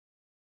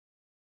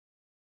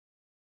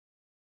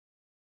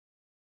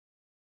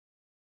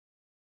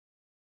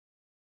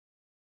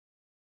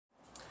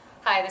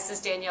Hi, this is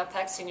Danielle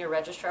Peck, Senior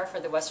Registrar for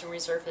the Western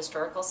Reserve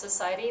Historical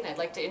Society, and I'd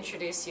like to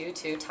introduce you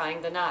to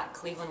Tying the Knot,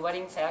 Cleveland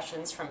Wedding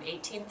Fashions from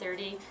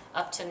 1830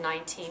 up to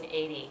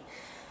 1980.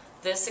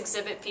 This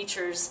exhibit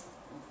features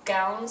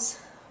gowns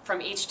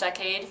from each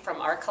decade from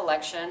our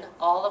collection,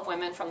 all of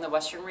women from the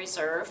Western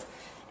Reserve,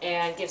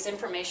 and gives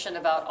information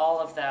about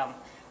all of them.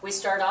 We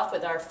start off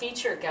with our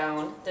feature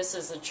gown. This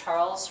is a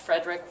Charles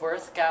Frederick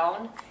Worth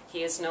gown.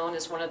 He is known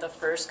as one of the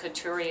first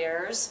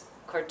couturiers.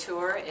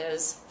 Couture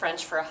is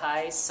French for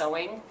high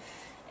sewing,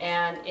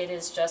 and it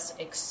is just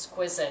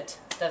exquisite,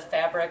 the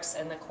fabrics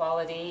and the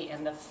quality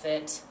and the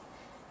fit,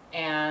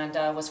 and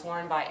was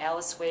worn by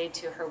Alice Wade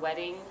to her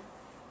wedding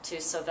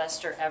to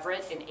Sylvester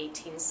Everett in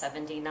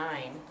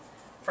 1879.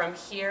 From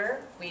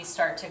here, we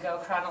start to go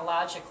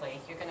chronologically.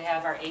 You're going to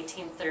have our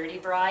 1830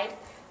 bride.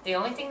 The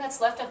only thing that's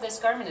left of this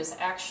garment is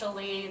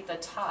actually the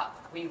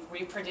top. We've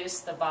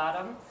reproduced the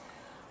bottom,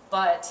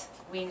 but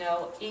we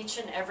know each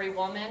and every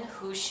woman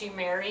who she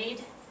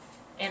married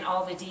and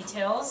all the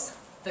details.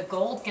 The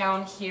gold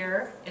gown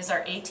here is our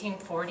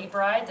 1840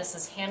 bride. This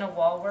is Hannah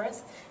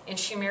Walworth, and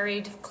she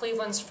married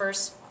Cleveland's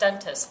first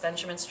dentist,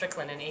 Benjamin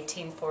Strickland, in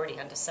 1840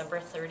 on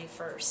December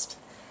 31st.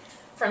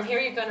 From here,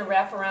 you're going to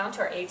wrap around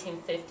to our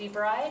 1850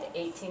 bride,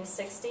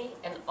 1860,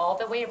 and all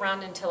the way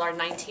around until our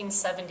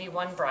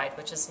 1971 bride,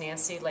 which is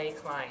Nancy Leigh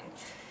Klein.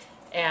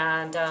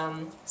 And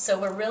so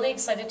we're really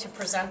excited to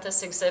present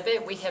this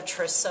exhibit. We have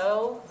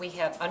trousseau, we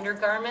have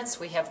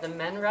undergarments, we have the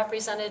men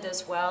represented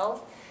as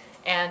well.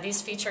 And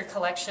these feature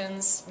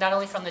collections, not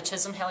only from the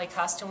Chisholm Haley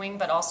Costume Wing,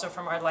 but also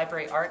from our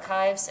library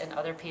archives and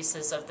other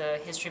pieces of the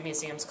History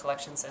Museum's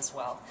collections as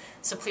well.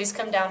 So please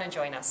come down and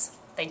join us.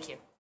 Thank you.